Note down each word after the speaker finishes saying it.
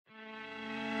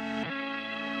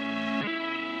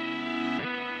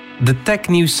De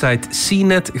tech-nieuwssite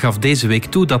CNET gaf deze week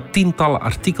toe dat tientallen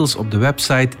artikels op de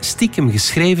website stiekem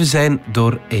geschreven zijn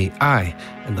door AI.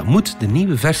 En dan moet de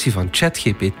nieuwe versie van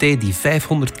ChatGPT, die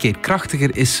 500 keer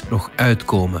krachtiger is, nog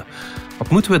uitkomen. Wat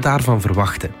moeten we daarvan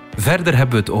verwachten? Verder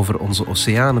hebben we het over onze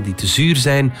oceanen die te zuur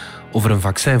zijn, over een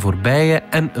vaccin voor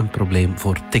bijen en een probleem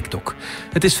voor TikTok.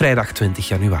 Het is vrijdag 20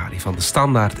 januari. Van De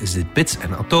Standaard is dit Bits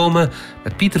en Atomen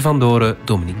met Pieter van Doren,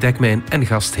 Dominique Dekmijn en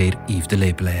gastheer Yves de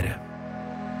Lepelaere.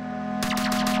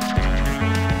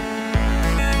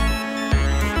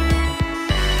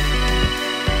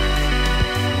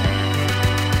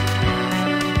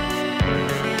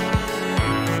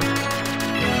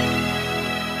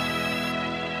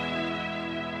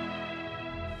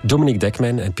 Dominique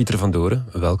Dekmijn en Pieter van Doren,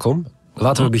 welkom.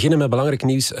 Laten we beginnen met belangrijk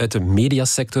nieuws uit de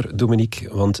mediasector,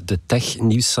 Dominique. Want de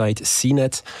tech-nieuwssite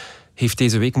CNET heeft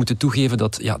deze week moeten toegeven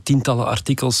dat tientallen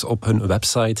artikels op hun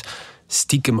website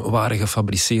stiekem waren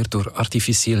gefabriceerd door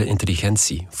artificiële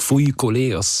intelligentie. Foei,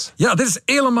 collega's. Ja, dit is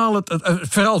helemaal het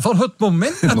verhaal van het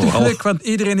moment natuurlijk. Want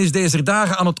iedereen is deze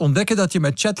dagen aan het ontdekken dat je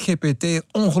met ChatGPT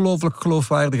ongelooflijk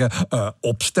geloofwaardige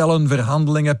opstellen,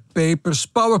 verhandelingen, papers,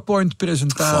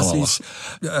 PowerPoint-presentaties,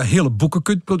 hele boeken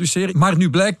kunt produceren. Maar nu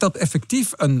blijkt dat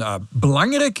effectief een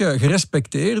belangrijke,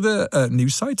 gerespecteerde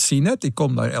nieuwssite, CNET, ik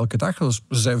kom daar elke dag, dus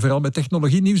ze zijn vooral met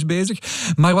technologie-nieuws bezig.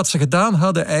 Maar wat ze gedaan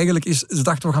hadden eigenlijk is, ze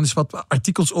dachten we gaan eens wat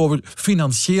artikels over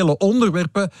financiële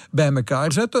onderwerpen bij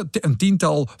elkaar zetten. Een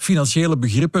tiental financiële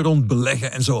begrippen rond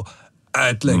beleggen en zo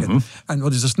uitleggen. Mm-hmm. En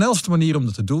wat is de snelste manier om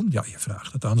dat te doen? Ja, je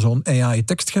vraagt het aan zo'n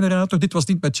AI-tekstgenerator. Dit was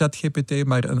niet met ChatGPT,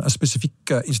 maar een specifiek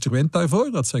instrument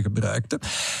daarvoor dat ze gebruikten.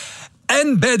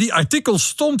 En bij die artikels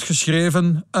stond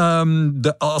geschreven,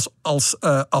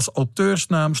 als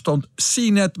auteursnaam stond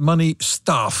CNET Money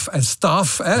Staff. En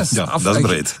staff, staff, dat is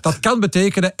breed. Dat kan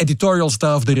betekenen editorial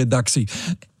staff, de redactie.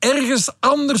 Ergens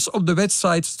anders op de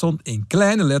website stond in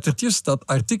kleine lettertjes dat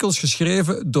artikels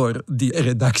geschreven door die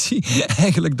redactie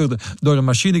eigenlijk door een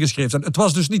machine geschreven zijn. Het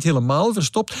was dus niet helemaal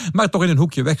verstopt, maar toch in een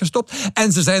hoekje weggestopt.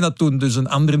 En ze zijn dat toen dus een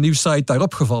andere nieuwssite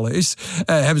daarop gevallen is,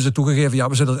 hebben ze toegegeven,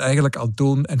 we zijn dat eigenlijk aan het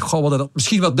doen. En we hadden dat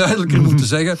misschien wat duidelijker moeten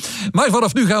zeggen. Maar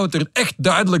vanaf nu gaan we het er echt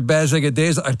duidelijk bij zeggen.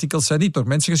 Deze artikels zijn niet door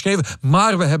mensen geschreven,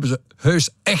 maar we hebben ze heus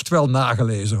echt wel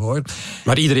nagelezen, hoor.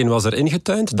 Maar iedereen was erin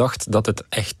getuind, dacht dat het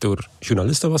echt door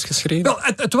journalisten was geschreven? Wel,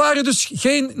 het waren dus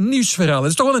geen nieuwsverhalen. Dat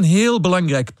is toch wel een heel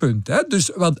belangrijk punt. Hè?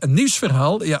 Dus, want een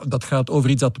nieuwsverhaal, dat gaat over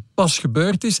iets dat pas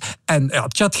gebeurd is. En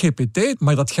ChatGPT,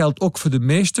 maar dat geldt ook voor de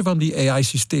meeste van die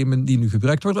AI-systemen die nu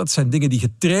gebruikt worden. Dat zijn dingen die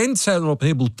getraind zijn op een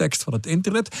heleboel tekst van het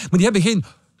internet. Maar die hebben geen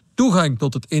toegang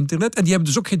tot het internet en die hebben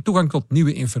dus ook geen toegang tot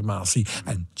nieuwe informatie.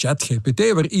 En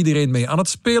ChatGPT, waar iedereen mee aan het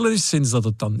spelen is, sinds dat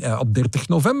het dan op 30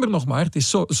 november nog maar, het is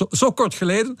zo kort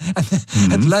geleden,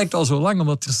 en het lijkt al zo lang,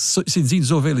 omdat er sindsdien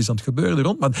zoveel is aan het gebeuren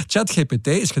rond, maar ChatGPT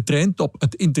is getraind op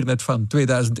het internet van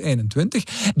 2021,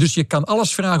 dus je kan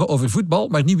alles vragen over voetbal,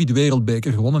 maar niet wie de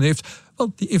wereldbeker gewonnen heeft,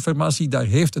 want die informatie, daar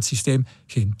heeft het systeem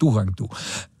geen toegang toe.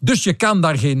 Dus je kan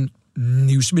daar geen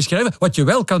nieuws beschrijven. Wat je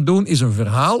wel kan doen, is een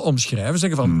verhaal omschrijven.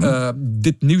 Zeggen van,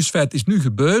 dit nieuwsfeit is nu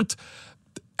gebeurd.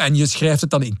 En je schrijft het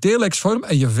dan in telexvorm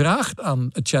en je vraagt aan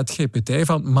het ChatGPT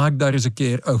van maak daar eens een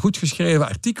keer een goed geschreven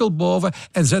artikel boven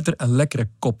en zet er een lekkere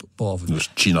kop boven. Dus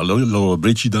China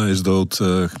Lollobrigida is dood,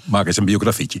 maak eens een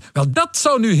biografietje. Wel, dat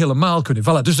zou nu helemaal kunnen.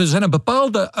 Voilà. Dus er zijn een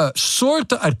bepaalde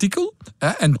soorten artikel.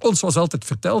 En ons was altijd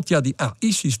verteld, die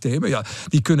AI-systemen,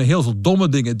 die kunnen heel veel domme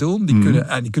dingen doen.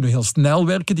 Die kunnen heel snel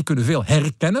werken, die kunnen veel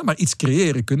herkennen, maar iets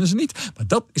creëren kunnen ze niet. Maar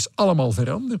dat is allemaal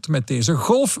veranderd met deze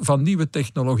golf van nieuwe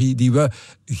technologie die we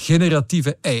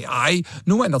generatieve AI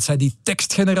noemen. En dat zijn die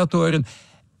tekstgeneratoren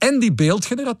en die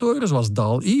beeldgeneratoren, zoals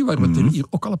DALL-E, waar we het hier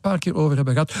ook al een paar keer over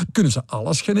hebben gehad. Kunnen ze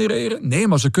alles genereren? Nee,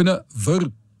 maar ze kunnen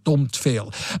verdomd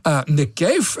veel. Nick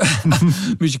Cave,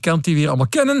 muzikant die we hier allemaal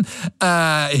kennen,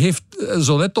 heeft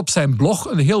zo net op zijn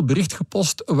blog een heel bericht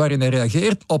gepost waarin hij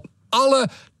reageert op alle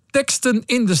teksten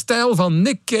in de stijl van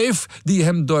Nick Cave die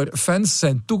hem door fans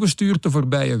zijn toegestuurd de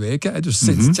voorbije weken. Dus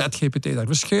sinds ChatGPT daar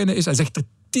verschenen is. Hij zegt er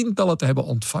tientallen te hebben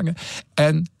ontvangen.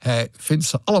 En hij vindt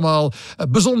ze allemaal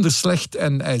bijzonder slecht.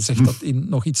 En hij zegt dat in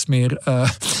nog iets meer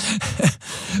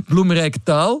bloemrijke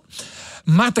taal.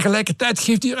 Maar tegelijkertijd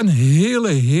geeft hij er een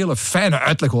hele fijne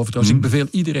uitleg over. Trouwens, ik beveel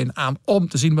iedereen aan om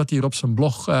te zien wat hij hier op zijn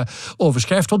blog over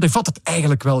schrijft. Want hij vat het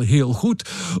eigenlijk wel heel goed.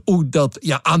 Hoe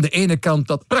dat aan de ene kant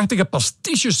dat prachtige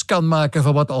pastiches kan maken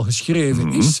van wat al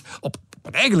geschreven is. Op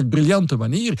een eigenlijk briljante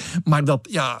manier. Maar dat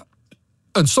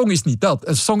een song is niet dat.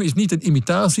 Een song is niet een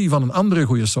imitatie van een andere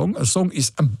goede song. Een song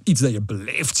is iets dat je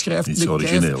beleefd schrijft. Iets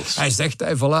origineels. Hij zegt,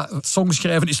 voilà,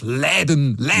 songschrijven is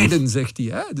lijden. Lijden, zegt hij.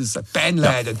 Hè? Dus pijn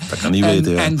lijden. Ja, dat kan niet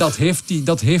weten. En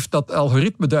dat heeft dat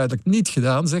algoritme duidelijk niet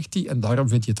gedaan, zegt hij. En daarom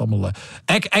vind je het allemaal...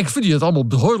 Eigenlijk vind je het allemaal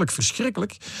behoorlijk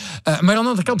verschrikkelijk. Maar aan de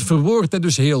andere kant verwoordt hij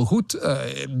dus heel goed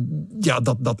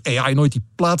dat AI nooit die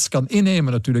plaats kan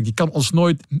innemen natuurlijk. Die kan ons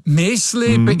nooit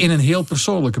meeslepen in een heel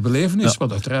persoonlijke belevenis.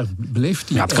 Want uiteraard beleeft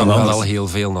hij. Ja, het kan wel heel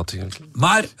veel natuurlijk.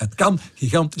 Maar het kan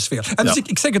gigantisch veel. En dus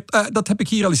ik zeg het, dat heb ik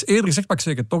hier al eens eerder gezegd, maar ik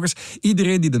zeg het toch eens.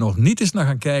 Iedereen die er nog niet is naar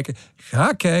gaan kijken,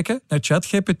 ga kijken naar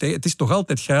ChatGPT. Het is toch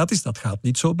altijd gratis, dat gaat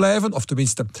niet zo blijven. Of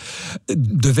tenminste,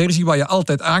 de versie waar je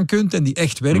altijd aan kunt en die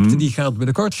echt werkt, die gaat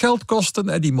binnenkort geld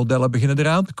kosten. Die modellen beginnen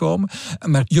eraan te komen.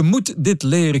 Maar je moet dit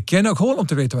leren kennen, gewoon om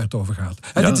te weten waar het over gaat.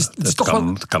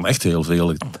 Het kan echt heel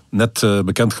veel. Net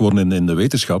bekend geworden in de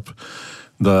wetenschap.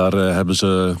 Daar hebben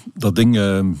ze dat ding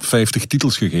 50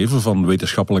 titels gegeven van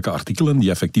wetenschappelijke artikelen die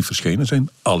effectief verschenen zijn.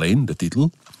 Alleen de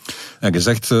titel. En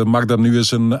gezegd, maak daar nu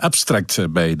eens een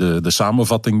abstract bij. De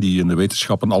samenvatting die in de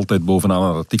wetenschappen altijd bovenaan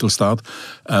een artikel staat.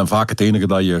 En vaak het enige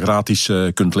dat je gratis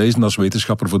kunt lezen als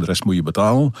wetenschapper, voor de rest moet je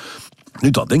betalen. Nu,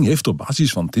 dat ding heeft op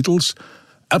basis van titels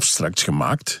abstracts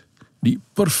gemaakt die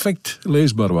perfect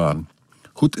leesbaar waren.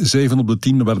 Goed, 7 op de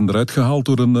 10 werden eruit gehaald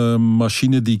door een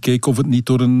machine die keek of het niet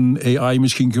door een AI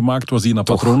misschien gemaakt was, die naar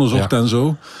patronen zocht en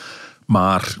zo.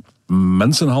 Maar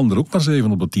mensen haalden er ook maar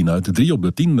 7 op de 10 uit. 3 op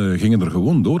de 10 gingen er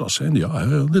gewoon door als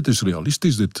zijn. Dit is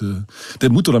realistisch.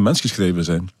 Dit moet door een mens geschreven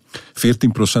zijn. 14%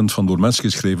 van door mens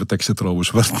geschreven teksten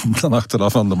trouwens werden dan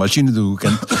achteraf aan de machine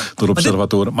toegekend door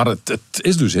observatoren. Maar het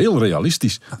is dus heel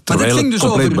realistisch. Terwijl het dus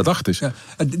compleet bedacht is. Ja,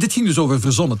 dit ging dus over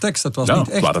verzonnen tekst. Dat was niet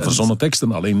echt. Het waren verzonnen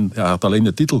teksten. Had alleen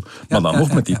de titel. Maar dan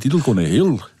nog met die titel kon je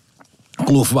heel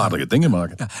geloofwaardige dingen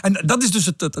maken. Ja, en dat is dus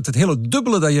het hele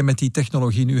dubbele dat je met die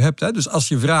technologie nu hebt. Hè. Dus als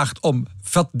je vraagt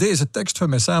vat deze tekst van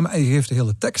mij samen en je geeft de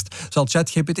hele tekst, zal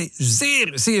ChatGPT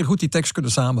zeer, zeer goed die tekst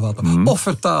kunnen samenvatten. Of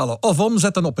vertalen, of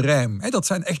omzetten op rijm. Hè, dat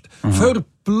zijn echt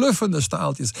verpluffende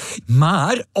staaltjes.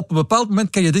 Maar op een bepaald moment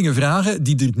kan je dingen vragen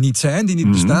die er niet zijn, die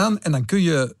niet bestaan. En dan kun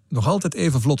je nog altijd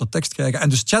even vlotte tekst krijgen. En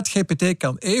dus ChatGPT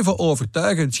kan even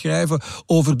overtuigend schrijven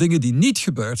over dingen die niet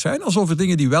gebeurd zijn, als over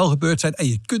dingen die wel gebeurd zijn. En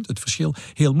je kunt het verschil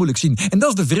heel moeilijk zien. En dat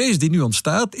is de vrees die nu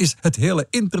ontstaat, is het hele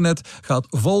internet gaat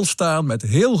volstaan met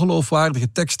heel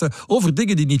geloofwaardige teksten over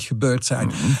dingen die niet gebeurd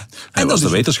zijn. En dat is de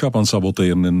wetenschap aan het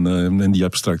saboteren in die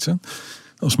abstracts. Hè?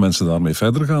 Als mensen daarmee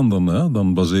verder gaan,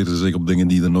 dan baseren ze zich op dingen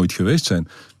die er nooit geweest zijn.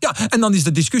 Ja, en dan is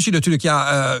de discussie natuurlijk,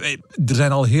 er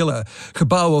zijn al hele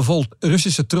gebouwen vol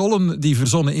Russische trollen die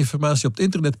verzonnen informatie op het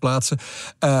internet plaatsen.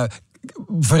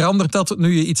 Verandert dat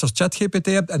nu je iets als ChatGPT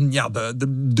hebt? En ja,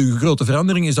 de grote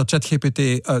verandering is dat ChatGPT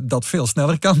dat veel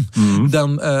sneller kan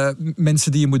dan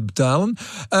mensen die je moet betalen.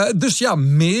 Dus ja,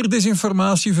 meer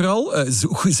desinformatie vooral.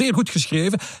 Zeer goed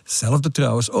geschreven. Hetzelfde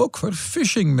trouwens ook voor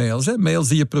phishing mails. Hè. Mails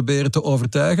die je proberen te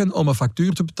overtuigen om een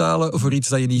factuur te betalen voor iets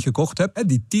dat je niet gekocht hebt. Hè.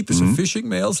 Die typische phishing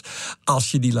mails,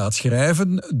 als je die laat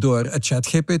schrijven door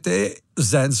ChatGPT,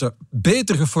 zijn ze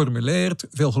beter geformuleerd,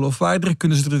 veel geloofwaardiger,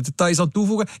 kunnen ze er de details aan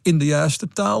toevoegen in de juiste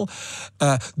taal.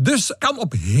 Dus kan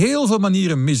op heel veel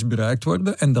manieren misbruikt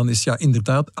worden. En dan is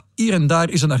inderdaad, hier en daar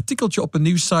is een artikeltje op een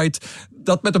nieuwssite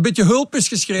dat met een beetje hulp is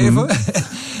geschreven.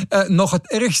 Nog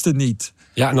het ergste niet.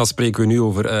 Ja, en dan spreken we nu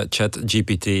over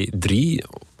ChatGPT 3.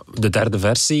 De derde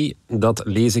versie, dat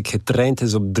lees ik getraind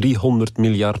is op 300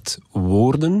 miljard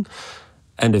woorden.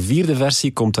 En de vierde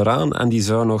versie komt eraan en die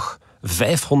zou nog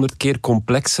 500 keer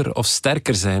complexer of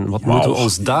sterker zijn. Wat moeten we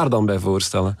ons daar dan bij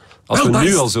voorstellen? Als we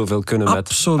nu al zoveel kunnen met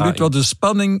absoluut, want de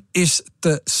spanning is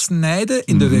te snijden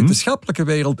in de wetenschappelijke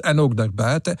wereld en ook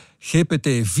daarbuiten.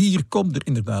 GPT-4 komt er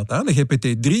inderdaad aan. De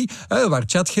GPT-3, waar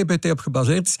ChatGPT op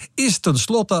gebaseerd is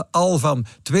tenslotte al van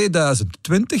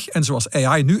 2020. En zoals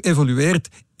AI nu evolueert,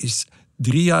 is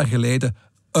 3 jaar geleden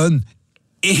een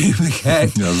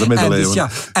eeuwigheid. Ja, dat is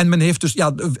en men heeft dus,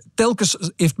 telkens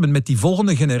heeft men met die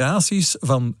volgende generaties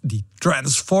van die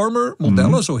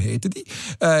Transformer-modellen, zo heten die,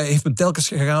 heeft men telkens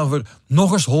gegaan voor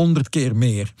nog eens 100 keer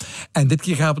meer. En dit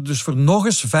keer gaat het dus voor nog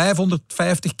eens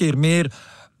 550 keer meer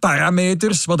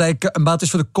parameters, wat eigenlijk een baat is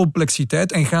voor de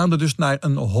complexiteit, en gaan er dus naar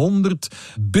een 100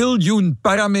 biljoen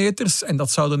parameters, en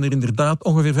dat zouden er inderdaad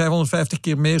ongeveer 550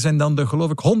 keer meer zijn dan de,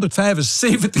 geloof ik,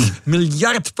 175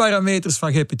 miljard parameters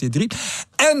van GPT-3.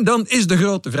 En dan is de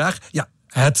grote vraag,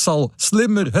 het zal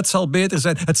slimmer, het zal beter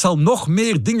zijn, het zal nog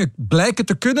meer dingen blijken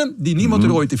te kunnen die niemand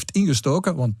er ooit heeft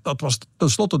ingestoken, want dat was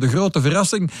tenslotte de grote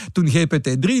verrassing toen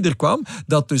GPT-3 er kwam,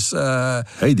 dat dus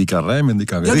die kan rijmen, die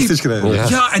kan gedichten schrijven.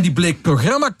 Ja, en die bleek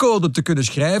programmacode te kunnen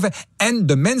schrijven en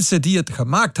de mensen die het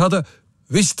gemaakt hadden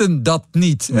wisten dat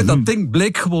niet. Mm-hmm. Dat ding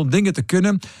bleek gewoon dingen te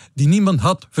kunnen die niemand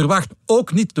had verwacht.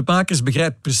 Ook niet de makers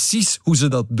begrijpen precies hoe ze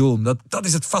dat doen. Dat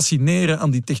is het fascineren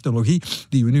aan die technologie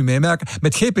die we nu meemaken.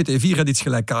 Met GPT-4 gaat iets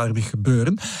gelijkaardigs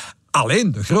gebeuren.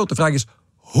 Alleen de grote vraag is,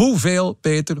 hoeveel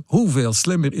beter, hoeveel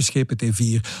slimmer is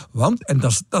GPT-4? Want, en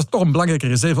dat is toch een belangrijke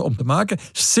reserve om te maken,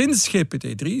 sinds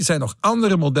GPT-3 zijn nog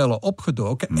andere modellen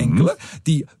opgedoken, enkele,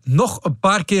 die nog een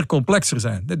paar keer complexer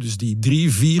zijn. Dus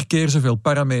die 3-4 keer zoveel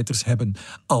parameters hebben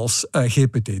als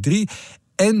GPT-3.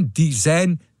 En die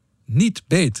zijn niet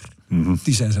beter.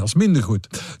 Die zijn zelfs minder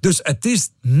goed. Dus het is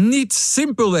niet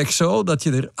simpelweg zo dat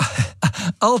je er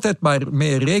altijd maar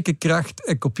meer rekenkracht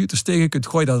en computers tegen kunt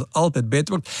gooien dat het altijd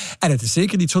beter wordt. En het is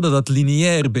zeker niet zo dat het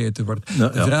lineair beter wordt.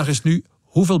 De vraag is nu,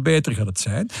 hoeveel beter gaat het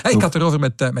zijn? Ik had erover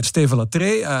met Steven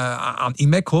Latreille, aan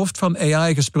IMEC-hoofd van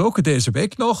AI, gesproken deze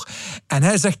week nog. En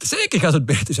hij zegt, zeker gaat het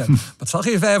beter zijn. Maar het zal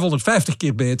geen 550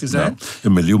 keer beter zijn. Ja,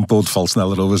 een miljoenpoot valt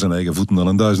sneller over zijn eigen voeten dan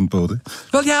een 1000 poten.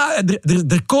 Wel ja,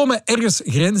 er komen ergens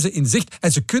grenzen in zicht.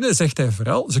 En ze kunnen, zegt hij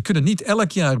vooral, ze kunnen niet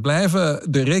elk jaar blijven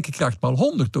de rekenkracht maal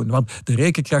 100 doen. Want de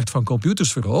rekenkracht van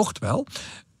computers verhoogt wel,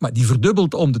 maar die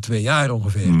verdubbelt om de 2 jaar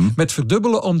ongeveer. Met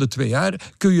verdubbelen om de 2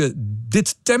 jaar kun je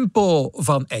dit tempo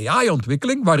van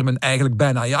AI-ontwikkeling, waar men eigenlijk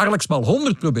bijna jaarlijks maal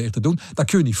 100 probeert te doen, dat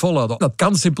kun je niet volhouden. Dat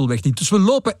kan simpelweg niet. Dus we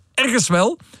lopen ergens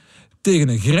wel tegen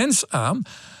een grens aan.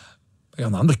 Maar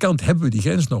aan de andere kant hebben we die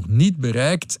grens nog niet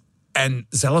bereikt. En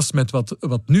zelfs met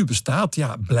wat nu bestaat,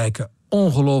 blijken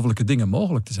ongelofelijke dingen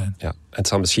mogelijk te zijn. Ja, het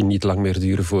zal misschien niet lang meer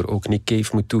duren voor ook Nick Cave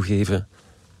moet toegeven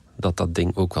dat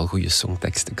ding ook wel goede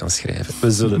songteksten kan schrijven.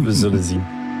 We zullen zien.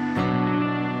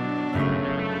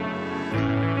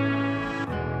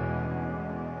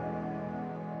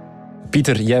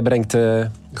 Pieter, jij brengt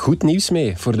goed nieuws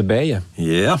mee voor de bijen.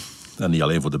 Ja, en niet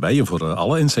alleen voor de bijen, voor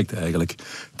alle insecten eigenlijk.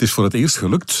 Het is voor het eerst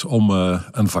gelukt om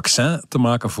een vaccin te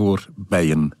maken voor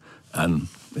bijen. En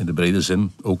in de brede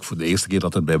zin ook voor de eerste keer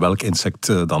dat er bij welk insect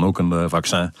dan ook een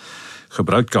vaccin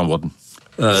gebruikt kan worden.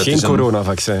 Geen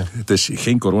coronavaccin. Het is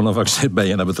geen coronavaccin.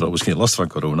 Bijen hebben trouwens geen last van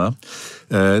corona.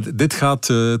 Dit gaat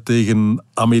tegen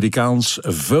Amerikaans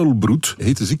vuilbroed,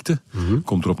 heet de ziekte.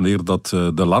 Komt erop neer dat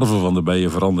de larven van de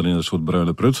bijen veranderen in een soort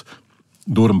bruine prut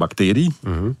door een bacterie.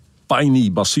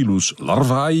 Piney Bacillus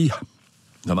larvae.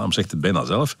 De naam zegt het bijna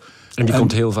zelf. En die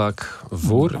komt heel vaak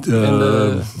voor?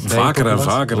 Vaker en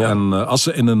vaker. Ja. En als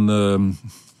ze in een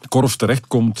korf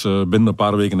terechtkomt, binnen een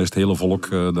paar weken is het hele volk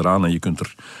eraan en je kunt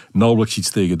er nauwelijks iets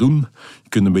tegen doen. Je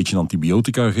kunt een beetje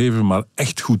antibiotica geven, maar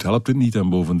echt goed helpt het niet. En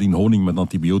bovendien, honing met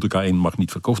antibiotica in mag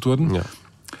niet verkocht worden. Ja.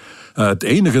 Het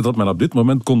enige dat men op dit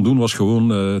moment kon doen, was gewoon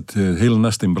het hele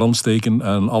nest in brand steken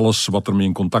en alles wat ermee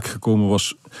in contact gekomen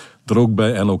was, er ook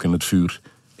bij en ook in het vuur.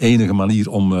 Enige manier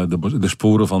om de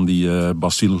sporen van die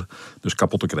bacil dus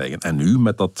kapot te krijgen. En nu,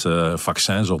 met dat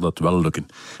vaccin, zal dat wel lukken.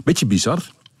 Beetje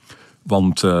bizar.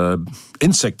 Want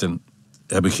insecten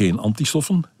hebben geen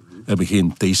antistoffen, hebben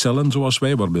geen T-cellen zoals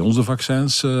wij, waar bij onze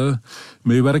vaccins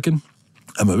mee werken.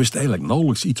 En men wist eigenlijk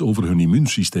nauwelijks iets over hun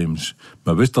immuunsysteem.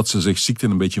 Men wist dat ze zich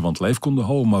ziekten een beetje van het lijf konden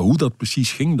houden, maar hoe dat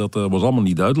precies ging, dat was allemaal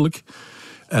niet duidelijk.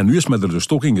 En nu is men er dus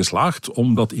toch in geslaagd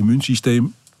om dat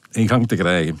immuunsysteem in gang te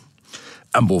krijgen.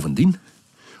 En bovendien,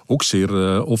 ook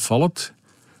zeer opvallend,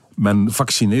 men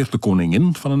vaccineert de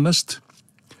koningin van een nest.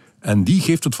 En die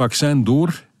geeft het vaccin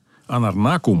door aan haar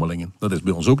nakomelingen. Dat is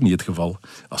bij ons ook niet het geval.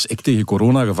 Als ik tegen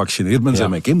corona gevaccineerd ben, zijn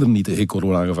mijn kinderen niet tegen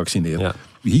corona gevaccineerd. Ja.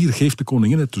 Hier geeft de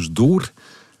koningin het dus door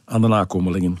aan de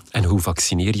nakomelingen. En hoe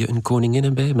vaccineer je een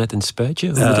koninginnenbij? Met een spuitje?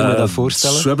 Hoe moet ik me dat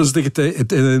voorstellen? Zo hebben ze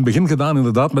het in het begin gedaan,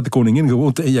 inderdaad, met de koningin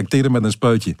gewoon te injecteren met een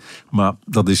spuitje. Maar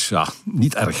dat is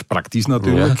niet erg praktisch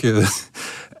natuurlijk. Ja.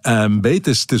 En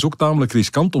het is ook tamelijk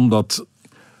riskant, omdat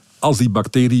als die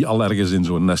bacterie al ergens in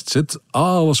zo'n nest zit,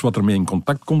 alles wat ermee in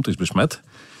contact komt, is besmet.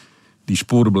 Die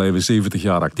sporen blijven 70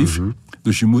 jaar actief.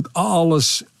 Dus je moet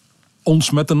alles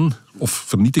ontsmetten of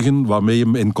vernietigen waarmee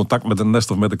je in contact met een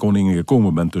nest of met de koningin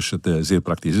gekomen bent. Dus zeer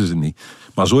praktisch is het niet.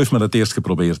 Maar zo heeft men het eerst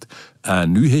geprobeerd.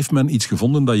 En nu heeft men iets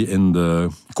gevonden dat je in de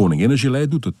koninginnengelei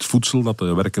doet. Het voedsel dat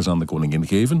de werkers aan de koningin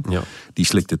geven. Ja. Die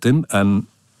slikt het in en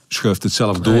schuift het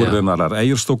zelf door naar haar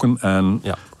eierstokken. En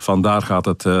vandaar gaat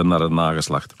het naar het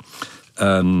nageslacht.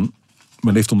 En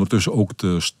men heeft ondertussen ook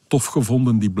de stof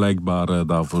gevonden die blijkbaar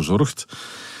daarvoor zorgt.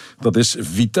 Dat is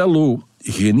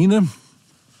vitellogenine.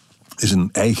 Is een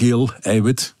eigeel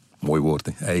eiwit. Mooi woord,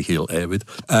 hè? Eigeel eiwit.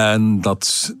 En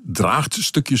dat draagt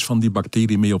stukjes van die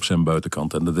bacterie mee op zijn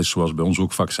buitenkant. En dat is zoals bij ons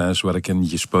ook vaccins werken.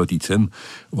 Je spuit iets in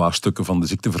waar stukken van de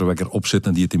ziekteverwekker op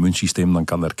zitten die het immuunsysteem dan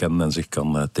kan herkennen en zich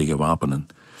kan tegenwapenen.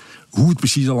 Hoe het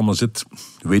precies allemaal zit,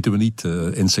 weten we niet.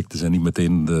 Insecten zijn niet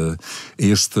meteen de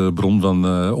eerste bron van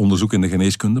onderzoek in de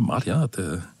geneeskunde. Maar ja, het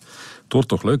Het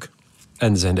wordt toch leuk.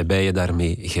 En zijn de bijen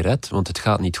daarmee gered? Want het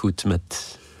gaat niet goed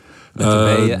met de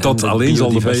bijen. Dat alleen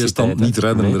zal de bijenstand niet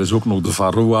redden. Nee. Er is ook nog de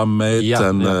varroa-mijt.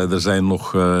 Er zijn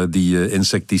nog die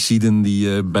insecticiden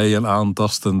die bijen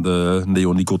aantasten, de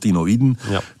neonicotinoïden.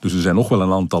 Ja. Dus er zijn nog wel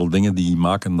een aantal dingen die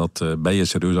maken dat bijen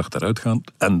serieus achteruit gaan.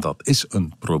 En dat is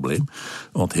een probleem.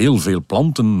 Want heel veel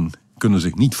planten kunnen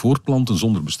zich niet voortplanten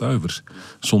zonder bestuivers,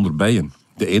 zonder bijen.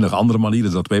 De enige andere manier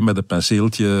is dat wij met een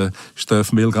penseeltje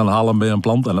stuifmeel gaan halen bij een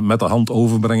plant en het met de hand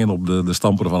overbrengen op de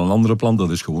stamper van een andere plant. Dat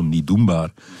is gewoon niet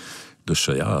doenbaar. Dus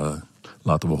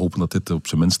laten we hopen dat dit op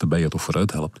zijn minst de bijen toch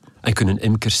vooruit helpt. En kunnen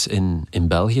imkers in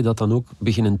België dat dan ook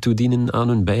beginnen toedienen aan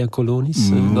hun bijenkolonies?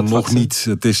 Nog niet.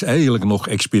 Het is eigenlijk nog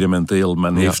experimenteel.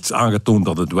 Men heeft aangetoond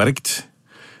dat het werkt.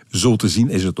 Zo te zien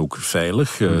is het ook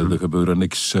veilig. Er gebeuren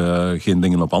geen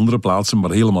dingen op andere plaatsen,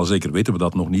 maar helemaal zeker weten we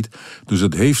dat nog niet. Dus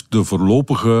het heeft de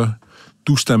voorlopige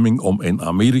toestemming om in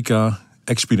Amerika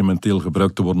experimenteel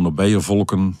gebruikt te worden op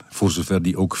bijenvolken, voor zover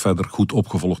die ook verder goed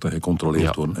opgevolgd en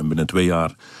gecontroleerd worden. En binnen 2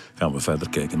 jaar gaan we verder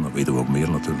kijken, dan weten we ook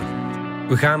meer natuurlijk.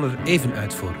 We gaan er even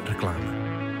uit voor reclame.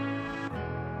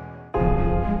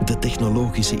 De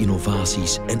technologische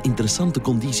innovaties en interessante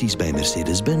condities bij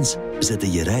Mercedes-Benz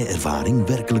zetten je rijervaring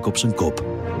werkelijk op zijn kop.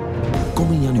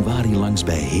 Kom in januari langs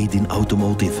bij Hedin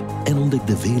Automotive en ontdek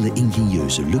de vele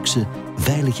ingenieuze luxe,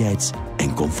 veiligheids-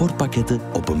 en comfortpakketten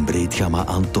op een breed gamma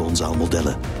aan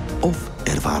toonzaalmodellen. Of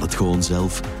ervaar het gewoon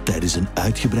zelf tijdens een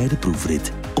uitgebreide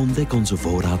proefrit. Ontdek onze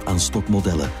voorraad aan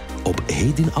stokmodellen op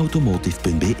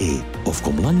hedinautomotive.be of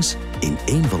kom langs in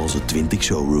een van onze 20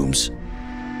 showrooms.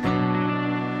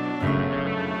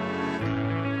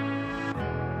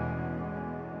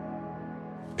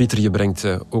 Pieter, je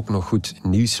brengt ook nog goed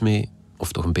nieuws mee,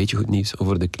 of toch een beetje goed nieuws,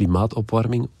 over de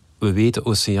klimaatopwarming. We weten,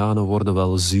 oceanen worden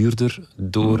wel zuurder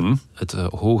door het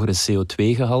hogere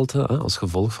CO2-gehalte als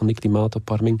gevolg van die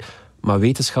klimaatopwarming. Maar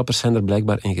wetenschappers zijn er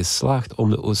blijkbaar in geslaagd om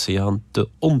de oceaan te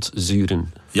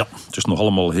ontzuren. Ja, het is nog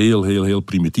allemaal heel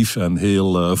primitief en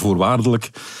heel voorwaardelijk.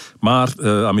 Maar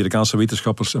Amerikaanse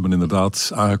wetenschappers hebben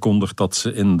inderdaad aangekondigd dat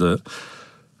ze in de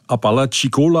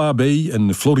Apalachicola Bay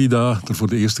in Florida er voor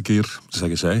de eerste keer,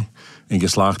 zeggen zij, in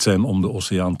geslaagd zijn om de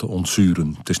oceaan te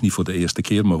ontzuren. Het is niet voor de eerste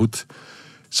keer, maar goed.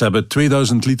 Ze hebben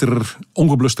 2000 liter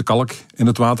ongebluste kalk in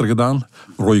het water gedaan.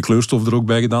 Rode kleurstof er ook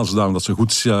bij gedaan, zodat ze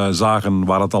goed zagen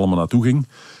waar het allemaal naartoe ging.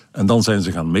 En dan zijn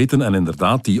ze gaan meten en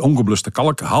inderdaad, die ongebluste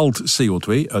kalk haalt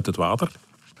CO2 uit het water.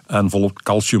 En volop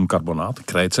calciumcarbonaat,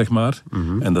 krijt zeg maar.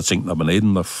 En dat zinkt naar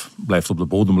beneden, dat blijft op de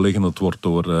bodem liggen. Dat wordt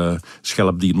door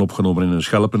schelpdieren opgenomen in hun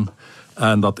schelpen.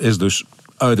 En dat is dus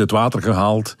uit het water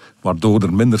gehaald, waardoor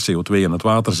er minder CO2 in het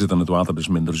water zit en het water dus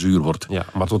minder zuur wordt. Ja,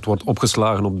 maar het wordt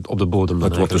opgeslagen op de bodem.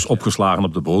 Het wordt dus opgeslagen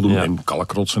op de bodem in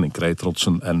kalkrotsen, in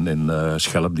krijtrotsen en in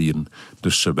schelpdieren.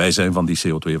 Dus wij zijn van die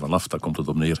CO2 vanaf, daar komt het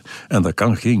op neer. En dat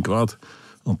kan geen kwaad.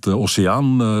 Want de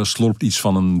oceaan slorpt iets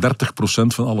van 30%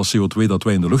 van alle CO2 dat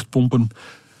wij in de lucht pompen,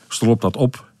 slorpt dat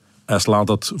op en slaat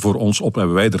dat voor ons op.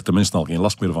 Hebben wij er tenminste al geen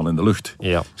last meer van in de lucht.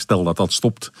 Ja. Stel dat dat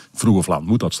stopt, vroeg of laat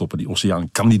moet dat stoppen. Die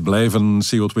oceaan kan niet blijven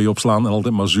CO2 opslaan en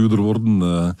altijd maar zuurder worden.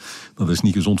 Dat is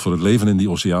niet gezond voor het leven in die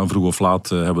oceaan. Vroeg of laat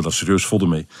hebben we daar serieus vodden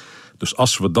mee. Dus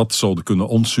als we dat zouden kunnen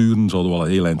ontzuren, zouden we al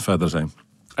een heel eind verder zijn.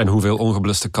 En hoeveel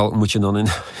ongebluste kalk moet je dan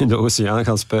in de oceaan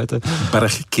gaan spuiten?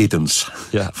 Bergketens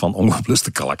van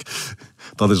ongebluste kalk.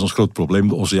 Dat is ons groot probleem.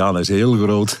 De oceaan is heel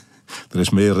groot. Er is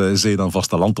meer zee dan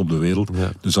vasteland op de wereld.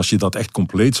 Ja. Dus als je dat echt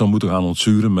compleet zou moeten gaan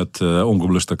ontzuren met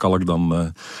ongebluste kalk,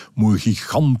 dan moet je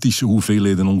gigantische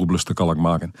hoeveelheden ongebluste kalk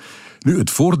maken. Nu, het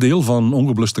voordeel van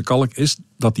ongebluste kalk is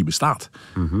dat die bestaat.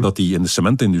 Dat die in de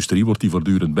cementindustrie wordt die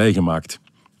voortdurend bijgemaakt.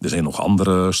 Er zijn nog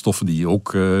andere stoffen die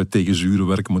ook tegen zuren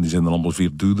werken, maar die zijn dan allemaal veel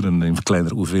duurder en in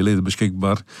kleinere hoeveelheden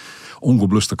beschikbaar.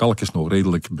 Ongebluste kalk is nog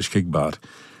redelijk beschikbaar.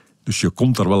 Dus je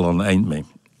komt daar wel aan een eind mee.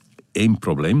 Eén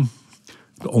probleem.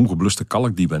 De ongebluste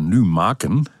kalk die we nu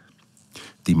maken,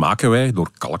 die maken wij door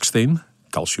kalksteen,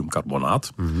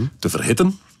 calciumcarbonaat, te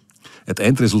verhitten. Het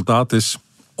eindresultaat is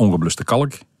ongebluste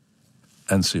kalk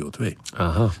en CO2.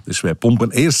 Aha. Dus wij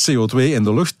pompen eerst CO2 in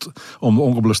de lucht om de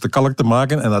ongebluste kalk te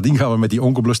maken en nadien gaan we met die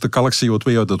ongebluste kalk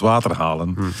CO2 uit het water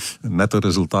halen. Het nette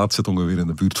resultaat zit ongeveer in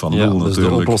de buurt van 0 dus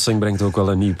natuurlijk. De oplossing brengt ook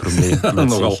wel een nieuw probleem.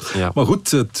 Nogal. Ja. Maar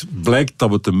goed, het blijkt dat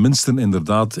we tenminste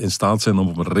inderdaad in staat zijn om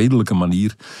op een redelijke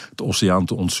manier de oceaan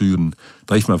te ontzuren.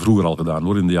 Dat heeft men vroeger al gedaan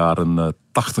hoor, in de jaren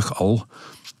 80 al.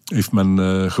 Heeft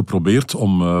men geprobeerd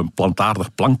om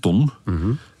plantaardig plankton,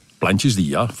 plantjes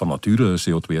die van nature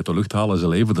CO2 uit de lucht halen, ze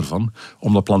leven ervan,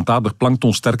 om dat plantaardig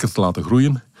plankton sterker te laten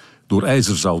groeien door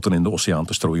ijzerzouten in de oceaan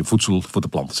te strooien, voedsel voor de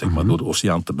planten, zeg maar, door de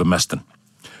oceaan te bemesten.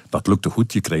 Dat lukte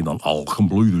goed, je kreeg dan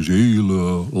algenbloei, dus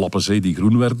hele lappen zee die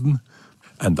groen werden.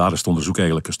 En daar is het onderzoek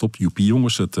eigenlijk gestopt. Joepie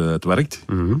jongens, het werkt.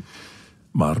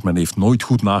 Maar men heeft nooit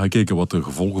goed nagekeken wat de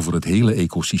gevolgen voor het hele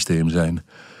ecosysteem zijn.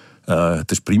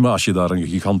 Het is prima als je daar een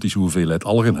gigantische hoeveelheid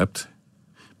algen hebt.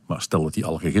 Maar stel dat die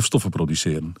algen gifstoffen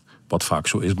produceren. Wat vaak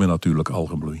zo is bij natuurlijke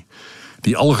algenbloei.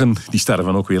 Die algen die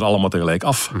sterven ook weer allemaal tegelijk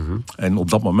af. En op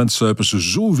dat moment zuipen ze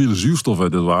zoveel zuurstof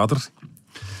uit het water...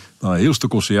 dat een heel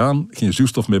stuk oceaan geen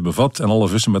zuurstof meer bevat... en alle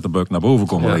vissen met de buik naar boven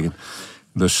komen liggen.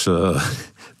 Dus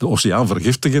de oceaan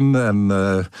vergiftigen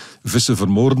en vissen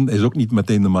vermoorden... is ook niet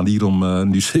meteen de manier om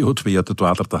nu CO2 uit het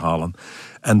water te halen.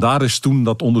 En daar is toen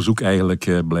dat onderzoek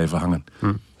eigenlijk blijven hangen.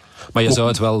 Maar je zou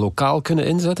het wel lokaal kunnen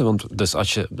inzetten, want dus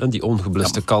als je die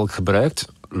ongebluste kalk gebruikt,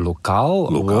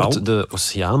 lokaal wordt de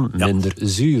oceaan minder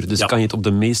zuur. Dus kan je het op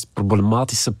de meest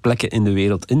problematische plekken in de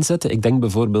wereld inzetten. Ik denk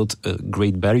bijvoorbeeld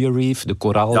Great Barrier Reef, de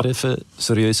koraalriffen,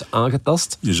 serieus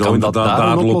aangetast. Je zou inderdaad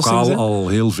daar lokaal al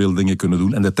heel veel dingen kunnen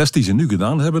doen. En de test die ze nu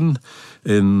gedaan hebben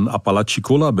in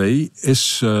Apalachicola Bay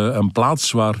is een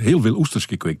plaats waar heel veel oesters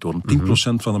gekweekt worden. 10%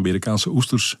 van de Amerikaanse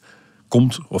oesters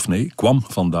kwam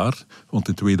vandaar. Want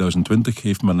in 2020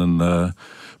 heeft men een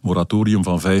moratorium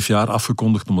van 5 jaar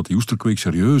afgekondigd omdat die oesterkweek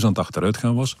serieus aan het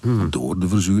achteruitgaan was. Door de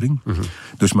verzuring.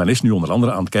 Dus men is nu onder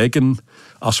andere aan het kijken,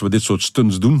 als we dit soort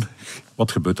stunts doen,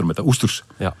 wat gebeurt er met de oesters?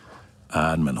 Ja.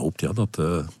 En men hoopt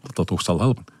dat toch zal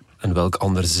helpen. En welk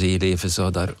ander zeeleven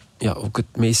zou daar ook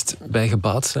het meest bij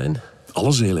gebaat zijn?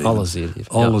 Alle zeeleven.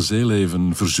 Alle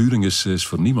zeeleven. Verzuring is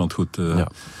voor niemand goed.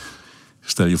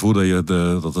 Stel je voor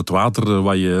dat het water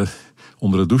waar je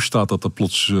onder de douche staat, dat het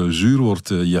plots zuur wordt,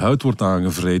 je huid wordt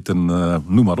aangevreten,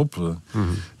 noem maar op.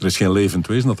 Er is geen levend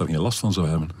wezen dat er geen last van zou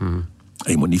hebben.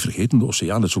 En je moet niet vergeten, de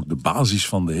oceaan is ook de basis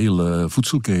van de hele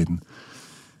voedselketen.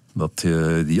 Dat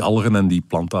die algen en die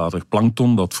plantaardig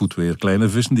plankton, dat voedt weer kleine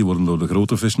vissen, die worden door de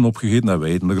grote vissen opgegeten en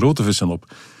wij eten de grote vissen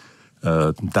op. 30%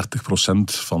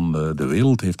 van de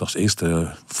wereld heeft als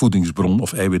eerste voedingsbron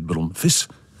of eiwitbron vis.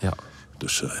 Ja.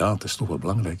 Dus het is toch wel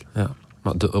belangrijk. Ja.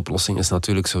 Maar de oplossing is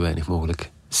natuurlijk zo weinig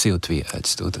mogelijk CO2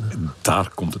 uitstoten.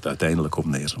 Daar komt het uiteindelijk op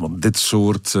neer. Want dit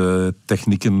soort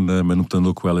technieken, men noemt dan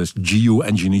ook wel eens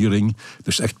geoengineering.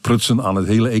 Dus echt prutsen aan het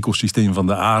hele ecosysteem van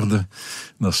de aarde.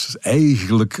 Dat is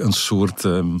eigenlijk een soort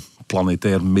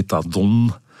planetair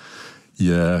metadon.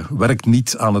 Je werkt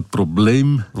niet aan het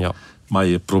probleem... Ja. Maar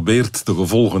je probeert de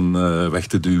gevolgen weg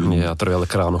te duwen. Ja, terwijl de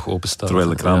kraan nog open staat. Terwijl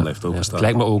de kraan blijft openstaan. Het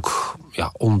lijkt me ook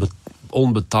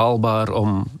onbetaalbaar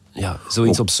om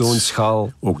zoiets op zo'n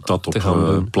schaal ook dat te gaan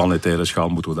doen. Op planetaire schaal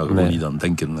moeten we daar gewoon niet aan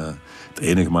denken. De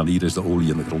enige manier is de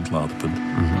olie in de grond laten, punt.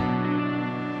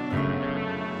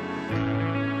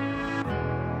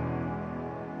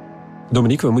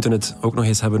 Dominique, we moeten het ook nog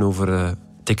eens hebben over...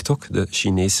 TikTok, de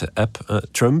Chinese app.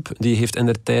 Trump die heeft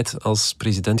indertijd als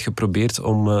president geprobeerd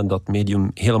om dat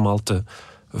medium helemaal te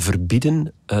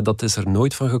verbieden. Dat is er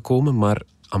nooit van gekomen, maar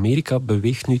Amerika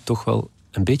beweegt nu toch wel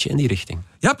een beetje in die richting.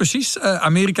 Ja, precies.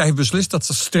 Amerika heeft beslist dat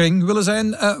ze streng willen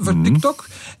zijn voor TikTok.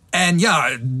 En ja,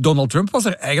 Donald Trump was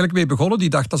er eigenlijk mee begonnen. Die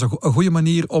dacht, dat is een goede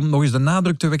manier om nog eens de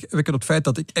nadruk te wekken op het feit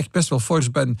dat ik echt best wel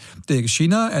fors ben tegen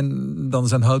China. En dan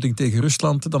zijn houding tegen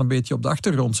Rusland dan een beetje op de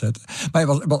achtergrond zetten. Maar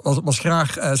hij was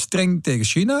graag streng tegen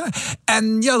China.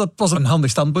 En ja, dat was een handig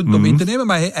standpunt om in te nemen.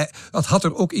 Maar dat had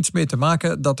er ook iets mee te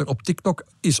maken dat er op TikTok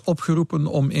is opgeroepen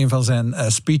om een van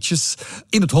zijn speeches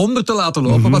in het 100 te laten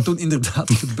lopen. Wat toen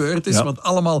inderdaad gebeurd is. Ja. Want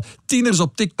allemaal tieners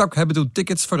op TikTok hebben toen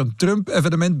tickets voor een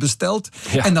Trump-evenement besteld.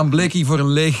 Ja. En dan bleek hij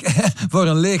voor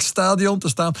een leeg stadion te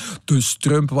staan. Dus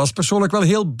Trump was persoonlijk wel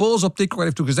heel boos op TikTok. Hij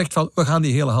heeft toen gezegd van, we gaan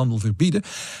die hele handel verbieden.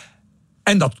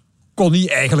 En dat kon hij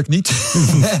eigenlijk niet.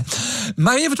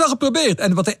 Maar hij heeft het wel geprobeerd.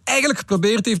 En wat hij eigenlijk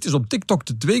geprobeerd heeft, is om TikTok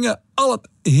te dwingen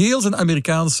heel zijn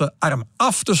Amerikaanse arm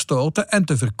af te stoten en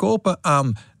te verkopen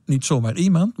aan niet zomaar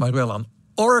iemand, maar wel aan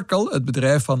Oracle, het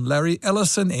bedrijf van Larry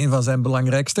Ellison, een van zijn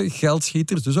belangrijkste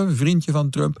geldschieters, dus een vriendje van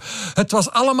Trump. Het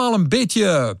was allemaal een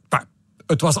beetje...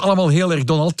 Het was allemaal heel erg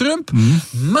Donald Trump.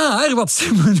 Maar wat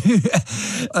zien we nu?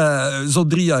 Zo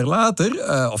 3 jaar later,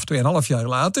 of 2,5 jaar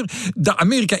later, dat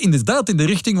Amerika inderdaad in de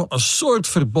richting van een soort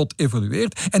verbod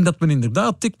evolueert. En dat men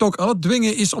inderdaad TikTok aan het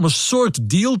dwingen is om een soort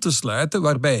deal te sluiten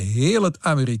waarbij heel het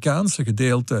Amerikaanse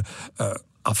gedeelte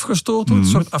afgestoten wordt,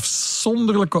 een soort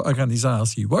afzonderlijke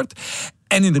organisatie wordt.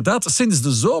 En inderdaad, sinds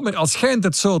de zomer al schijnt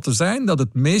het zo te zijn dat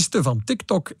het meeste van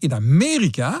TikTok in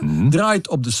Amerika draait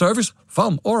op de servers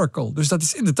van Oracle. Dus dat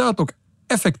is inderdaad ook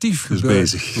effectief gebeurd.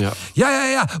 Bezig.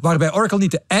 Ja. Waarbij Oracle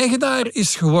niet de eigenaar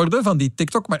is geworden van die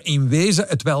TikTok, maar in wezen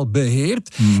het wel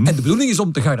beheert. En de bedoeling is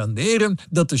om te garanderen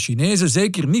dat de Chinezen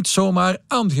zeker niet zomaar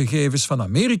aan de gegevens van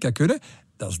Amerika kunnen.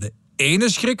 Dat is de ene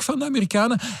schrik van de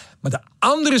Amerikanen. Maar de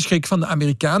andere schrik van de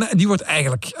Amerikanen, en die wordt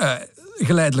eigenlijk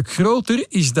geleidelijk groter,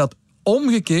 is dat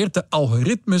omgekeerd de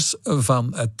algoritmes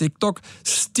van TikTok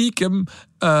stiekem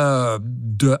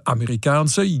de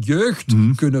Amerikaanse jeugd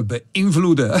kunnen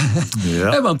beïnvloeden.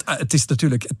 Ja. Want het is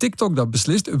natuurlijk TikTok dat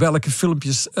beslist welke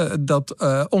filmpjes dat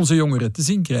onze jongeren te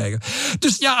zien krijgen.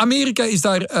 Dus ja, Amerika is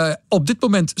daar op dit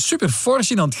moment super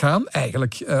fors in aan het gaan.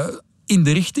 Eigenlijk in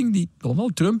de richting die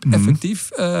Donald Trump effectief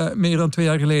meer dan 2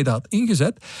 jaar geleden had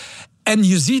ingezet. En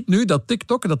je ziet nu dat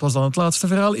TikTok, dat was dan het laatste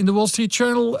verhaal in de Wall Street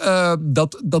Journal,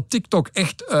 dat TikTok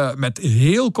echt met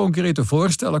heel concrete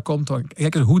voorstellen komt.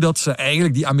 Kijk eens hoe dat ze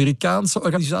eigenlijk die Amerikaanse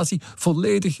organisatie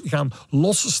volledig gaan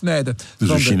lossnijden. Dus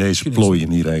de Chinezen plooien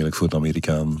hier eigenlijk voor de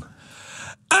Amerikanen.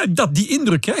 Dat die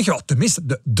indruk krijgen,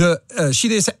 tenminste de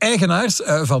Chinese eigenaars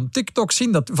van TikTok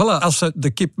zien dat, als ze de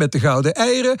kip met de gouden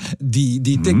eieren,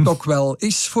 die TikTok wel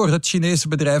is voor het Chinese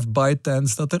bedrijf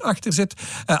ByteDance dat erachter zit,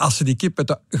 als ze die kip met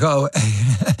de gouden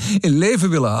eieren in leven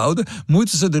willen houden,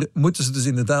 moeten ze dus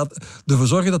inderdaad ervoor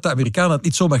zorgen dat de Amerikanen het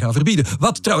niet zomaar gaan verbieden.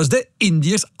 Wat trouwens de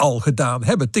Indiërs al gedaan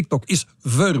hebben. TikTok is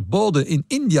verboden. In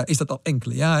India is dat al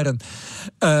enkele jaren.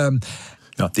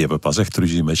 Ja, die hebben pas echt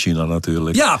ruzie met China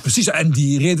natuurlijk. Ja, precies. En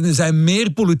die redenen zijn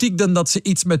meer politiek dan dat ze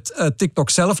iets met TikTok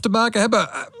zelf te maken hebben.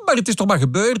 Maar het is toch maar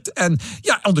gebeurd. En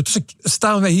ja, ondertussen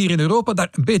staan wij hier in Europa daar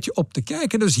een beetje op te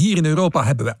kijken. Dus hier in Europa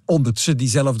hebben we ondertussen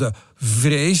diezelfde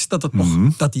vrees dat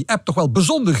die app toch wel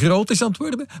bijzonder groot is aan het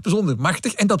worden. Bijzonder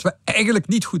machtig. En dat we eigenlijk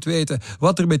niet goed weten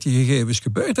wat er met die gegevens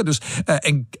gebeurt. Dus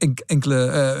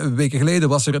enkele weken geleden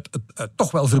was er het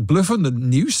toch wel verbluffende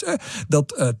nieuws.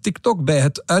 Dat TikTok bij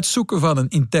het uitzoeken van een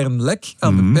intern lek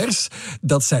aan de pers,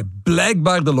 dat zij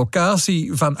blijkbaar de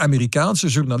locatie van Amerikaanse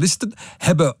journalisten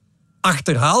hebben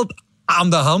achterhaald aan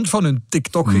de hand van hun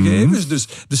TikTok-gegevens.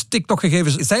 Dus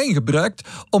TikTok-gegevens zijn gebruikt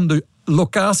om de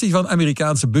locatie van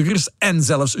Amerikaanse burgers en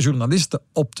zelfs journalisten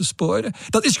op te sporen.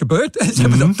 Dat is gebeurd. Ze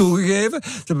hebben dat toegegeven. Ze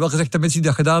hebben wel gezegd dat mensen die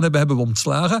dat gedaan hebben we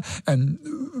ontslagen. En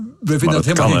we vinden dat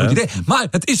helemaal geen goed idee. Maar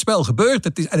het is wel gebeurd.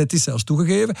 Het is zelfs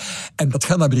toegegeven. En dat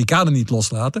gaan de Amerikanen niet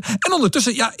loslaten. En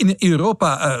ondertussen, ja, in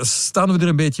Europa staan we er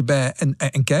een beetje bij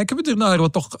en kijken we ernaar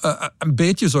wat toch een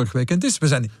beetje zorgwekkend is.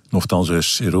 Nochtans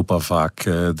is Europa vaak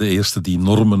de eerste die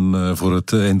normen voor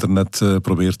het internet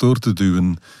probeert door te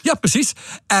duwen. Ja, precies.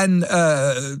 En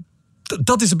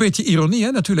dat is een beetje ironie,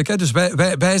 hè, natuurlijk. Hè. Dus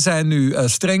wij zijn nu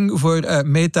streng voor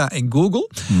Meta en Google.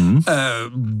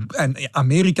 En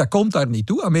Amerika komt daar niet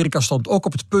toe. Amerika stond ook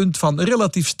op het punt van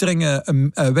relatief strenge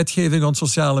wetgeving rond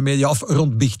sociale media, of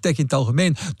rond big tech in het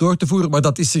algemeen, door te voeren. Maar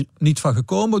dat is er niet van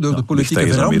gekomen door de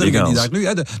politieke veranderingen die daar nu...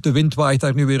 Hè, de wind waait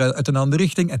daar nu weer uit een andere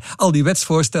richting. En al die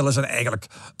wetsvoorstellen zijn eigenlijk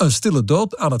een stille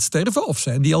dood aan het sterven, of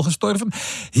zijn die al gestorven.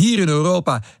 Hier in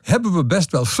Europa hebben we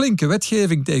best wel flinke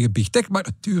wetgeving tegen big tech, maar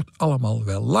het duurt allemaal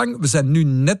wel lang. We zijn nu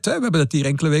net, we hebben het hier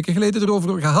enkele weken geleden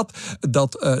erover gehad,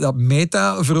 dat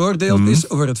Meta veroordeeld is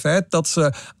over het feit dat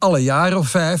ze alle jaar of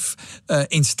 5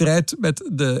 in strijd met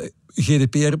de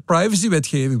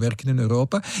GDPR-privacy-wetgeving werken in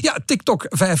Europa. Ja, TikTok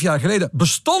 5 jaar geleden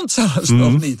bestond zelfs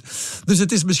nog niet. Dus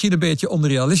het is misschien een beetje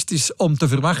onrealistisch om te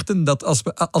verwachten dat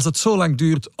als het zo lang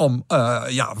duurt om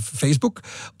Facebook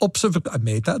op zijn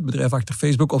Meta, het bedrijf achter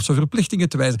Facebook, op zijn verplichtingen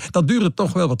te wijzen, dan duurt het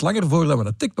toch wel wat langer voordat we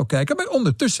naar TikTok kijken. Maar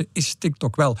ondertussen is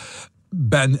TikTok wel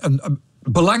bij een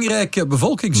belangrijke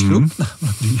bevolkingsgroep,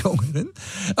 namelijk de jongeren,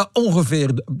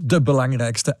 ongeveer de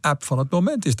belangrijkste app van het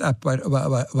moment. Is de app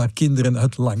waar kinderen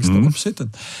het langste op zitten.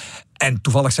 En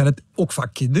toevallig zijn het ook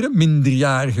vaak kinderen,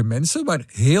 minderjarige mensen, waar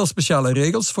heel speciale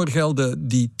regels voor gelden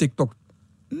die TikTok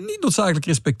niet noodzakelijk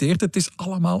respecteert. Het is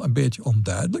allemaal een beetje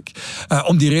onduidelijk.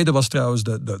 Om die reden was trouwens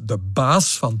de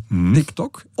baas van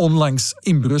TikTok onlangs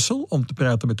in Brussel om te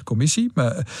praten met de commissie.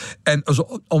 En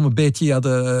om een beetje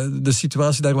de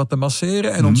situatie daar wat te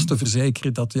masseren en ons te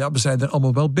verzekeren dat we zijn er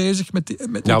allemaal wel bezig met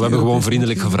we hebben gewoon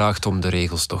vriendelijk gevraagd om de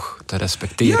regels toch te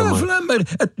respecteren. Ja,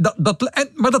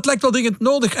 maar dat lijkt wel dringend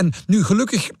nodig. En nu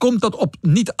gelukkig komt dat op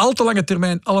niet al te lange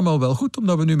termijn allemaal wel goed,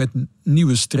 omdat we nu met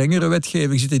nieuwe, strengere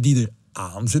wetgeving zitten die er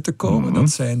aan zitten komen. Dat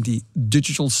zijn die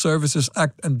Digital Services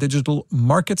Act en Digital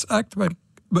Markets Act, waar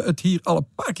we het hier al een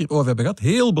paar keer over hebben gehad.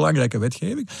 Heel belangrijke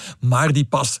wetgeving, maar die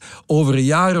pas over een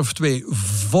jaar of 2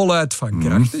 voluit van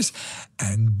kracht is.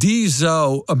 En die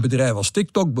zou een bedrijf als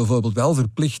TikTok bijvoorbeeld wel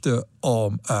verplichten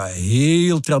om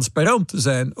heel transparant te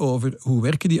zijn over hoe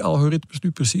werken die algoritmes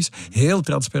nu precies. Heel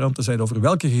transparant te zijn over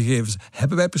welke gegevens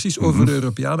hebben wij precies over de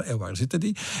Europeanen en waar zitten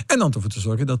die. En dan ervoor te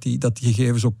zorgen dat die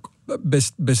gegevens ook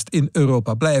best in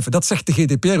Europa blijven. Dat zegt de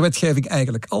GDPR-wetgeving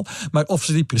eigenlijk al. Maar of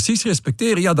ze die precies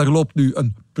respecteren, daar loopt nu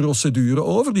een procedure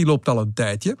over. Die loopt al een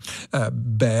tijdje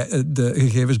bij de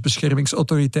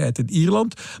gegevensbeschermingsautoriteit in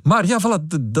Ierland. Maar ja, voilà,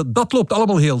 dat loopt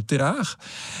allemaal heel traag.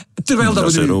 Terwijl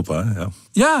dat we nu... Europa, hè?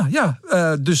 Ja.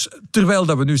 Dus terwijl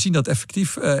dat we nu zien dat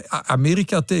effectief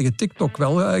Amerika tegen TikTok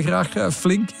wel graag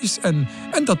flink is en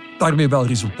dat daarmee wel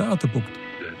resultaten boekt.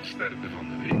 De sterren van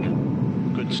de week.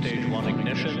 Good stage 1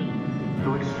 ignition.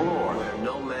 To explore where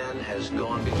no man has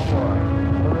gone before.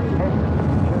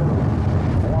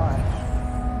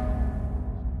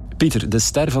 Pieter, de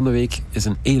ster van de week is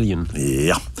een alien.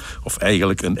 Ja, of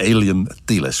eigenlijk een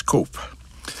alien-telescoop.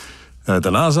 De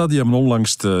NASA die hebben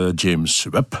onlangs de James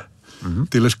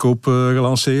Webb-telescoop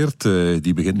gelanceerd.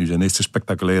 Die begint nu zijn eerste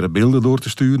spectaculaire beelden door te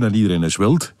sturen en iedereen is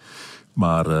wild.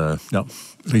 Maar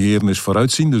regeren is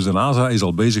vooruitzien, dus de NASA is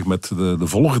al bezig met de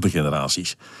volgende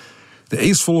generaties. De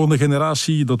eerstvolgende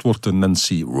generatie, dat wordt de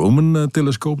Nancy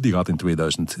Roman-telescoop. Die gaat in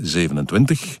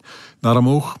 2027 naar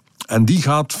omhoog. En die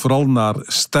gaat vooral naar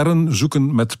sterren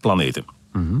zoeken met planeten.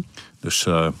 Dus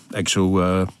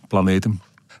exoplaneten.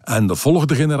 En de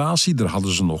volgende generatie, daar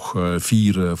hadden ze nog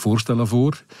 4 voorstellen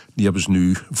voor. Die hebben ze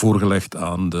nu voorgelegd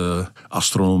aan de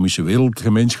astronomische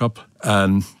wereldgemeenschap.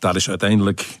 En daar is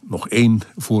uiteindelijk nog 1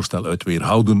 voorstel uit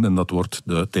weerhouden. En dat wordt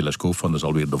de telescoop van, dus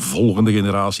alweer de volgende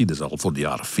generatie. Dat is al voor de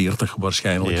jaren 40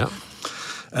 waarschijnlijk. Ja.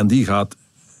 En die gaat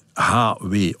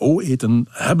HWO heten,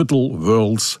 Habitable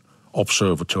Worlds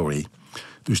Observatory.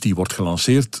 Dus die wordt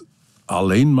gelanceerd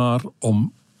alleen maar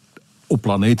om op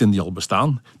planeten die al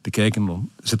bestaan te kijken,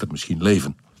 zit er misschien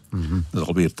leven. Dat is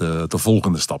alweer de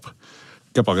volgende stap.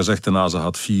 Ik heb al gezegd, de NASA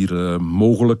had 4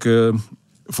 mogelijke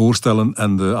voorstellen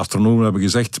en de astronomen hebben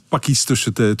gezegd, pak iets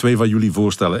tussen de 2 van jullie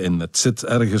voorstellen in. Het zit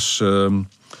ergens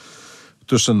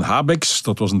tussen HABEX,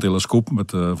 dat was een telescoop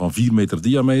van 4 meter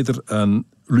diameter, en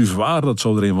LUVOIR, dat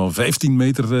zou er een van 15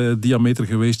 meter diameter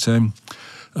geweest zijn.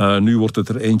 Nu wordt het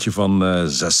er eentje van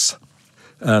 6.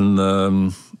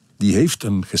 En die heeft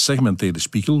een gesegmenteerde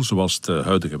spiegel, zoals de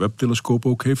huidige Webb-telescoop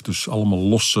ook heeft. Dus allemaal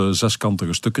losse 6-kantige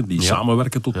stukken die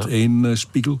samenwerken tot 1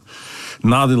 spiegel.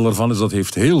 Nadeel daarvan is dat het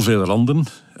heeft heel veel randen.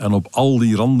 En op al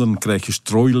die randen krijg je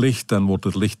strooilicht en wordt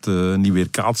het licht niet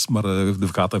weerkaatst, maar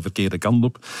gaat de verkeerde kant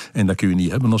op. En dat kun je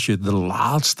niet hebben als je de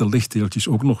laatste lichtdeeltjes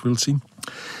ook nog wilt zien.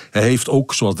 Hij heeft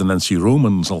ook, zoals de Nancy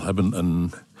Roman zal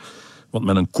hebben, wat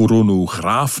men een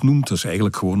coronograaf noemt. Dat is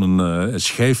eigenlijk gewoon een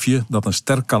schijfje dat een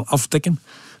ster kan afdekken,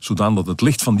 zodat het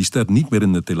licht van die ster niet meer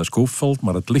in de telescoop valt,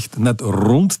 maar het licht net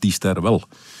rond die ster wel.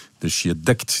 Dus je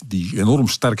dekt die enorm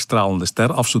sterk stralende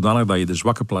ster af, zodanig dat je de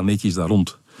zwakke planeetjes daar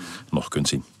rond nog kunt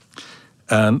zien.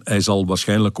 En hij zal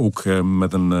waarschijnlijk ook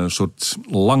met een soort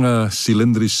lange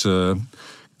cilindrische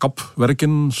kap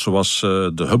werken, zoals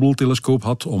de Hubble-telescoop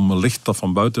had, om licht dat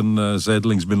van buiten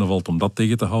zijdelings binnenvalt, om dat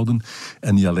tegen te houden.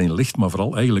 En niet alleen licht, maar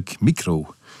vooral eigenlijk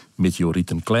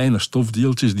micrometeorieten, kleine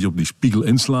stofdeeltjes die op die spiegel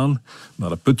inslaan,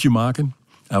 naar een putje maken.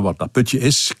 En wat dat putje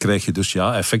is, krijg je dus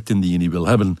effecten die je niet wil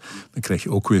hebben. Dan krijg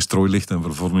je ook weer strooilicht en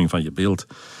vervorming van je beeld.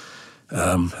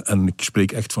 En ik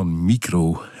spreek echt van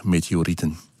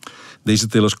micrometeorieten. Deze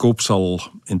telescoop zal,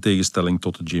 in tegenstelling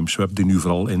tot de James Webb, die nu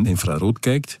vooral in infrarood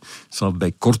kijkt, zal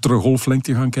bij kortere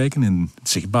golflengte gaan kijken, in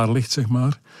zichtbaar licht, zeg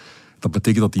maar. Dat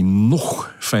betekent dat die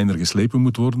nog fijner geslepen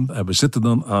moet worden. En we zitten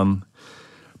dan aan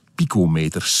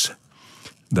picometers.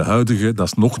 De huidige, dat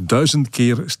is nog 1000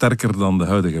 keer sterker dan de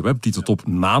huidige Webb, die tot op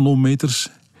nanometers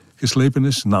geslepen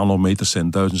is. Nanometers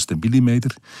zijn 1000ste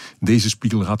millimeter. Deze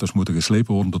spiegel gaat dus moeten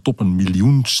geslepen worden tot op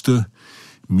 1.000.000ste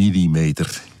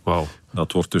millimeter. Wauw.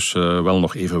 Dat wordt dus wel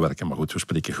nog even werken. Maar goed, we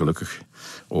spreken gelukkig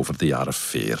over de jaren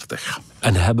 40.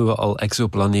 En hebben we al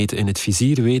exoplaneten in het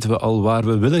vizier? Weten we al waar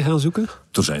we willen gaan zoeken?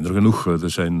 Er zijn er genoeg. Er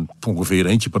zijn ongeveer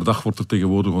eentje per dag wordt er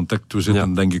tegenwoordig ontdekt. We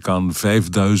zitten denk ik aan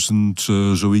 5000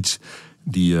 zoiets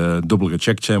die dubbel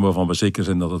gecheckt zijn, waarvan we zeker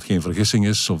zijn dat het geen vergissing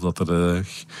is of dat er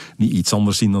niet iets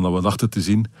anders zien dan dat we dachten te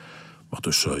zien. Maar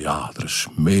dus er is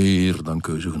meer dan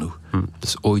keuze genoeg.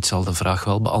 Dus ooit zal de vraag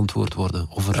wel beantwoord worden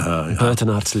of er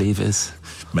buitenaards leven is?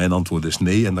 Mijn antwoord is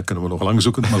nee en dat kunnen we nog lang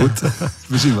zoeken, maar goed,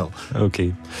 we zien wel.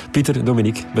 Oké. Pieter,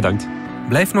 Dominique, bedankt.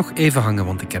 Blijf nog even hangen,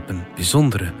 want ik heb een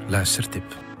bijzondere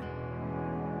luistertip.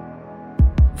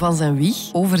 Van zijn wieg,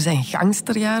 over zijn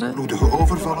gangsterjaren, bloedige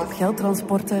overvallen,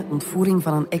 geldtransporten, ontvoering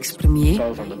van een ex-premier,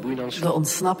 de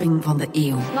ontsnapping van de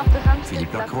eeuw.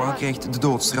 Philippe Lacroix krijgt de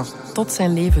doodstraf. Tot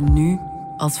zijn leven nu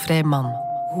als vrij man.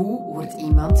 Hoe wordt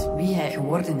iemand wie hij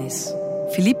geworden is?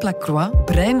 Philippe Lacroix,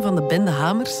 brein van de bende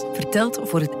Hamers, vertelt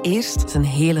voor het eerst zijn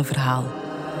hele verhaal.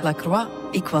 Lacroix,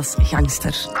 ik was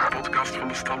gangster. Podcast van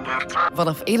de Standaard.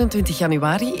 Vanaf 21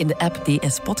 januari in de app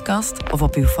DS Podcast of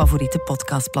op uw favoriete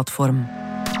podcastplatform.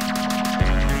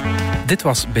 Dit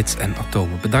was Bits en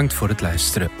Atomen. Bedankt voor het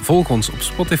luisteren. Volg ons op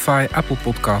Spotify, Apple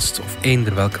Podcasts of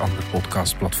eender welk ander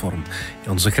podcastplatform.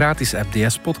 In onze gratis app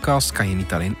DS Podcast kan je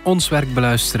niet alleen ons werk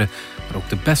beluisteren, maar ook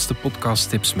de beste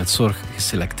podcasttips met zorg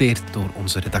geselecteerd door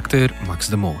onze redacteur Max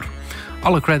de Moor.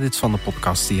 Alle credits van de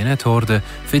podcast die je net hoorde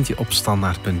vind je op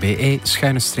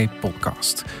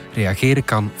standaard.be/podcast. Reageren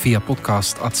kan via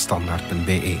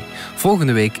podcast@standaard.be.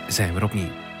 Volgende week zijn we er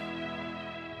opnieuw.